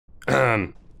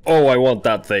Oh, I want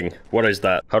that thing. What is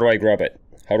that? How do I grab it?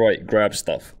 How do I grab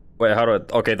stuff? Wait, how do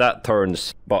I... Okay, that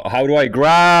turns. But how do I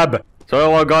grab? So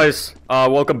hello guys,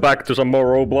 welcome back to some more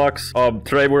Roblox.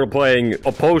 Today we're playing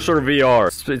Opposer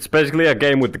VR. It's basically a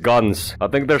game with guns. I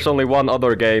think there's only one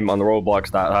other game on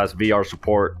Roblox that has VR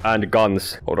support and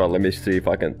guns. Hold on, let me see if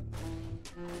I can...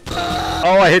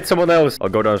 Oh, I hit someone else. I'll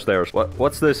go downstairs.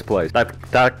 What's this place?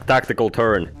 Tactical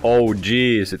turn. Oh,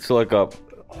 jeez, it's like a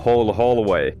whole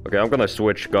hallway. Okay, I'm gonna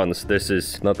switch guns. This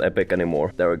is not epic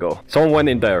anymore. There we go. Someone went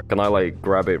in there. Can I like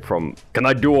grab it from... Can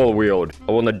I dual wield?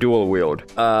 I want to dual wield.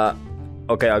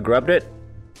 Okay, I grabbed it.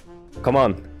 Come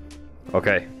on.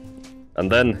 Okay.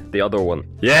 And then the other one.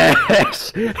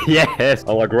 Yes! Yes!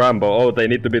 I like Rambo. Oh, they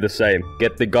need to be the same.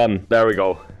 Get the gun. There we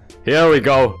go. Here we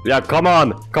go. Yeah, come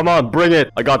on. Come on, bring it.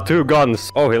 I got 2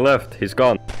 guns. Oh, he left. He's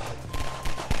gone.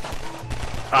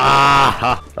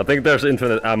 Ah! I think there's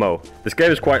infinite ammo. This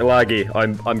game is quite laggy.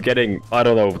 I'm getting, I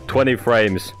don't know, 20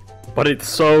 frames. But it's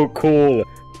so cool.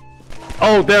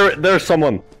 Oh, there's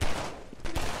someone.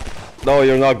 No,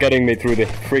 you're not getting me through the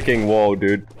freaking wall,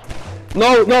 dude.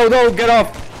 No, no, no, get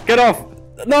off! Get off!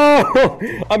 No!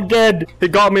 I'm dead! He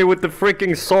got me with the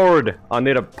freaking sword! I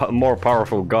need a more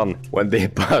powerful gun when the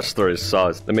imposter is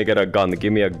sus. Let me get a gun.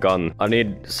 Give me a gun. I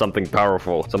need something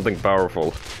powerful. Something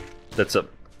powerful. That's a...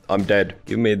 I'm dead.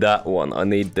 Give me that one. I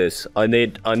need this. I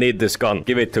need this gun.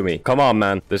 Give it to me. Come on,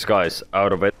 man. This guy's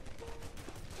out of it.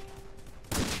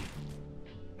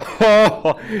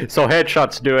 So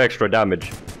headshots do extra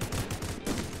damage.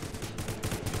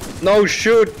 No,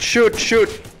 shoot, shoot,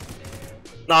 shoot.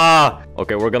 Ah!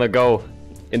 Okay, we're gonna go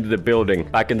into the building.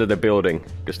 Back into the building.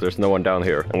 Because there's no one down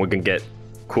here. And we can get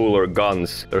cooler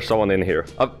guns. There's someone in here.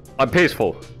 I'm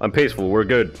peaceful. I'm peaceful. We're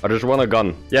good. I just want a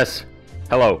gun. Yes.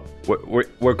 Hello.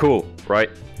 We're cool, right?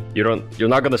 You're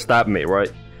not gonna stab me,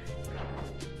 right?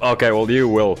 Okay, well, you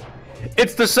will.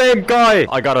 It's the same guy!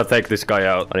 I gotta take this guy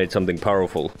out. I need something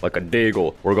powerful. Like a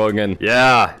deagle. We're going in.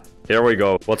 Yeah. Here we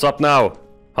go. What's up now?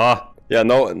 Huh? Yeah,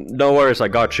 no worries, I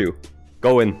got you.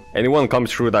 Go in. Anyone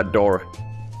comes through that door,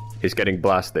 he's getting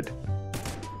blasted.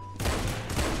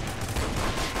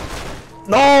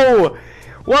 No!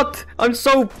 What? I'm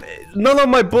so... None of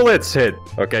my bullets hit.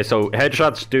 Okay, so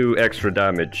headshots do extra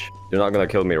damage. You're not gonna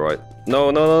kill me, right?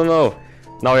 No, no, no, no.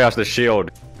 Now he has the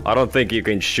shield. I don't think you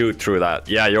can shoot through that.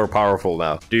 Yeah, you're powerful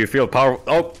now. Do you feel powerful?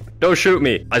 Oh, don't shoot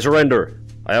me. I surrender.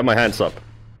 I have my hands up.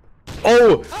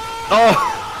 Oh!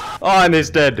 Oh! Oh, and he's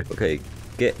dead. Okay,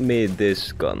 get me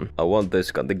this gun. I want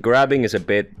this gun. The grabbing is a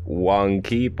bit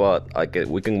wonky, but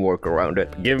we can work around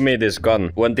it. Give me this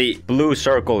gun. When the blue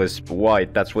circle is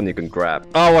white, that's when you can grab.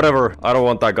 Oh, whatever. I don't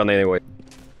want that gun anyway.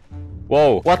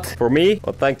 Whoa, what? For me?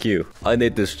 Oh, thank you. I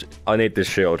need this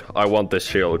shield. I want this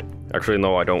shield. Actually,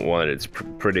 no, I don't want it. It's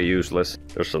pretty useless.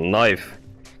 There's a knife.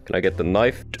 Can I get the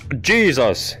knife?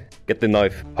 Jesus! Get the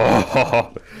knife.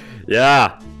 Oh,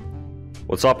 yeah.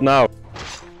 What's up now?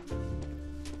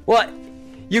 What?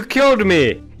 You killed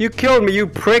me! You killed me, you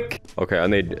prick! Okay,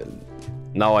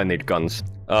 now I need guns.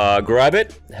 Grab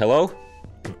it? Hello?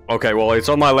 Okay, well, it's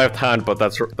on my left hand, but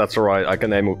that's alright. I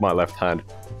can aim with my left hand.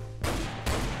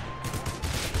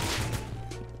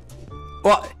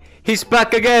 What? He's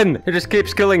back again! He just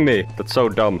keeps killing me. That's so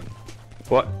dumb.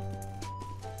 What?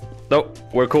 No,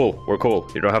 we're cool. We're cool.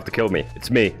 You don't have to kill me. It's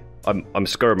me. I'm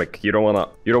Skyrmic. You don't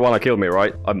wanna kill me,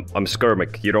 right? I'm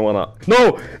Skyrmic. You don't wanna...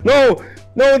 No! No!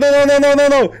 No, no, no, no, no, no,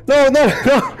 no, no, no,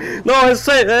 no, no, I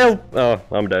say help! Oh,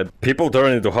 I'm dead. People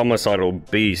turn into homicidal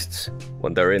beasts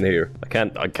when they're in here.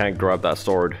 I can't grab that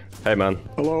sword. Hey, man.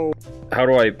 Hello. How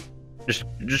do I...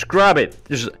 Just grab it.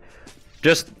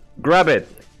 Just grab it.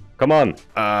 Come on.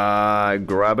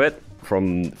 Grab it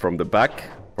from the back,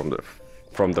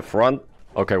 from the front.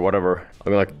 Okay, whatever.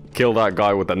 I'm gonna kill that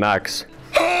guy with an axe.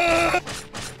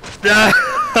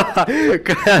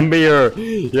 Come here.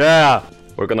 Yeah.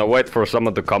 We're gonna wait for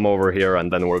someone to come over here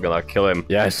and then we're gonna kill him.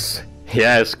 Yes.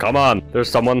 Yes, come on. There's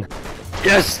someone.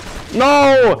 Yes.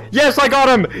 No. Yes, I got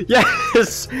him.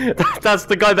 Yes. That's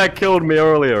the guy that killed me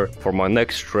earlier. For my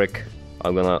next trick,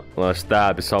 I'm gonna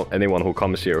stab anyone who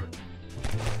comes here.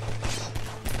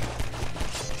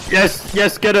 Yes.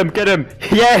 Yes, get him. Get him.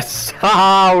 Yes.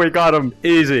 Haha, we got him.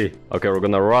 Easy. Okay, we're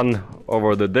gonna run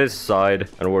over to this side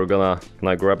and we're gonna... Can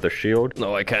I grab the shield?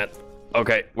 No, I can't.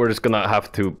 Okay, we're just gonna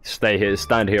have to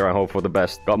stand here and hope for the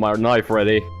best. Got my knife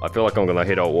ready. I feel like I'm gonna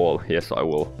hit a wall. Yes, I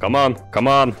will. Come on, come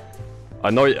on. I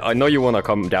know you wanna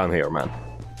come down here, man.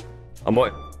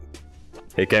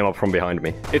 He came up from behind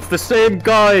me. It's the same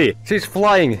guy! He's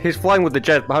flying with the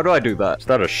jet. How do I do that? Is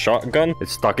that a shotgun?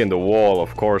 It's stuck in the wall.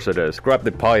 Of course it is. Grab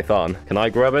the python. Can I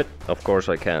grab it? Of course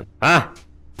I can. Ah!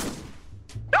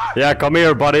 Yeah, come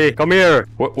here, buddy. Come here.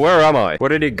 Where am I? Where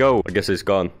did he go? I guess he's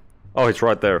gone. Oh, he's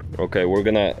right there. Okay, we're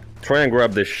gonna try and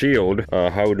grab this shield.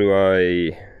 How do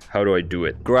I do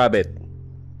it? Grab it.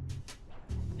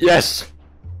 Yes!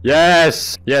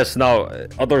 Yes! Yes, now,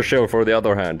 other shield for the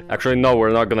other hand. Actually, no,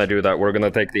 we're not gonna do that. We're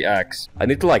gonna take the axe. I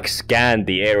need to, like, scan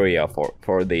the area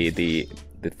for the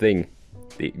thing.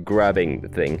 The grabbing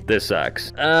thing. This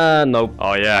axe. Nope.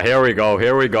 Oh, yeah, here we go.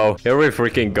 Here we go. Here we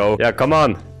freaking go. Yeah, come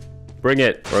on. Bring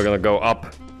it. We're gonna go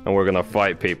up, and we're gonna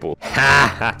fight people.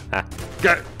 Ha ha ha.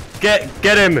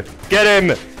 Get him! Get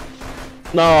him!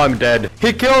 No, I'm dead.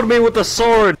 He killed me with the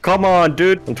sword! Come on,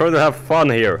 dude. I'm trying to have fun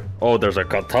here. Oh, there's a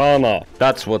katana.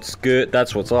 That's what's good.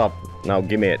 That's what's up. Now,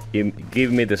 give me it.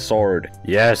 Give me the sword.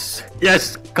 Yes.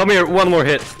 Yes! Come here. One more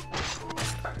hit.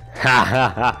 Ha ha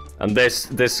ha. And this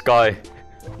guy.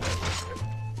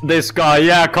 This guy.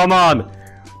 Yeah, come on.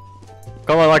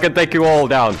 Come on, I can take you all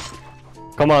down.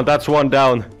 Come on, that's one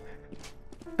down.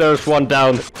 There's one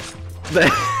down.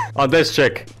 On this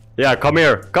chick. Yeah, come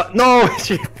here. No,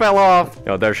 she fell off.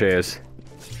 Oh, there she is.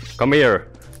 Come here.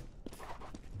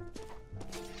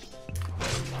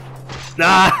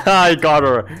 Ah, I got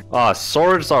her. Ah,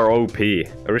 swords are OP.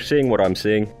 Are you seeing what I'm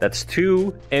seeing? That's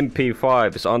 2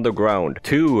 MP5s on the ground.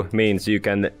 2 means you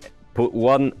can put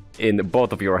one in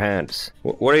both of your hands.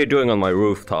 What are you doing on my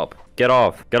rooftop? Get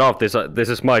off. Get off. This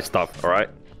is my stuff, alright?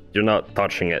 You're not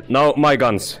touching it. No, my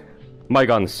guns. My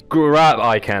guns. Grab.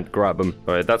 I can't grab them.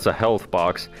 Alright, that's a health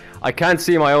box. I can't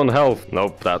see my own health.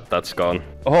 Nope, that's gone.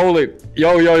 Holy.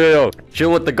 Yo.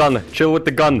 Chill with the gun. Chill with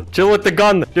the gun. Chill with the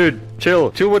gun. Dude,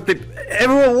 chill. Chill with the...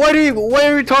 Everyone, why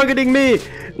are you targeting me?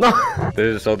 No.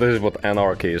 This is what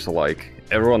anarchy is like.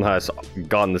 Everyone has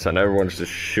guns and everyone's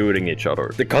just shooting each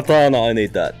other. The katana, I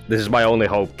need that. This is my only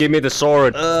hope. Give me the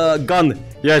sword. Gun.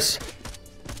 Yes.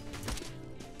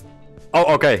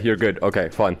 Oh, okay, you're good. Okay,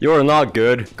 fine. You're not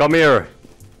good. Come here.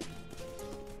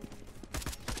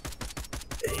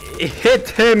 Hit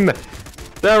him.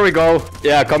 There we go.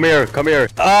 Yeah, come here. Come here.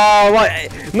 Oh, my.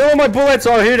 No, my bullets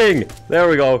are hitting. There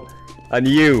we go. And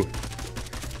you.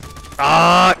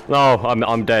 Ah, no,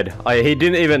 I'm dead.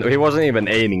 He wasn't even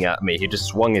aiming at me. He just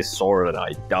swung his sword and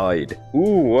I died.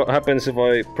 Ooh, what happens if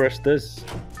I press this?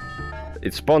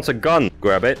 It spawns a gun.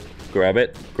 Grab it. Grab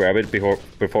it. Grab it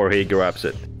before he grabs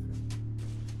it.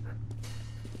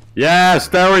 Yes,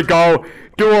 there we go.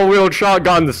 Dual wield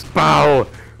shotguns. Bow.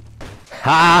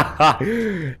 Ha ha.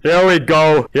 Here we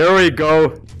go. Here we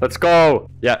go. Let's go.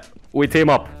 Yeah, we team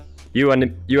up. You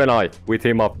and I. We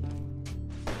team up.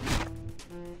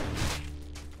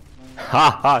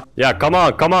 Ha ha. Yeah, come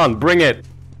on. Bring it.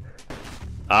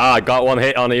 Ah, I got one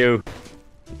hit on you.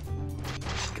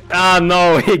 Ah,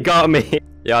 no, he got me.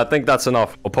 Yeah, I think that's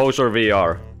enough. Opposer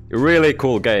VR. Really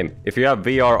cool game. If you have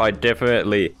VR, I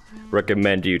definitely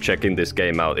recommend you checking this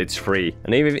game out. It's free.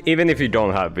 And even if you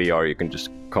don't have VR, you can just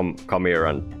come here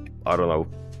and, I don't know,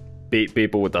 beat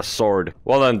people with a sword.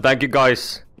 Well then, thank you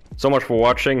guys so much for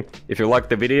watching. If you liked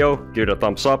the video, give it a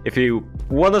thumbs up. If you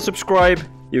want to subscribe,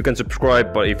 you can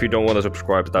subscribe, but if you don't want to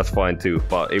subscribe, that's fine too.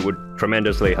 But it would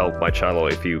tremendously help my channel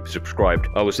if you subscribed.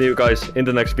 I will see you guys in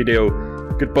the next video.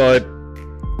 Goodbye.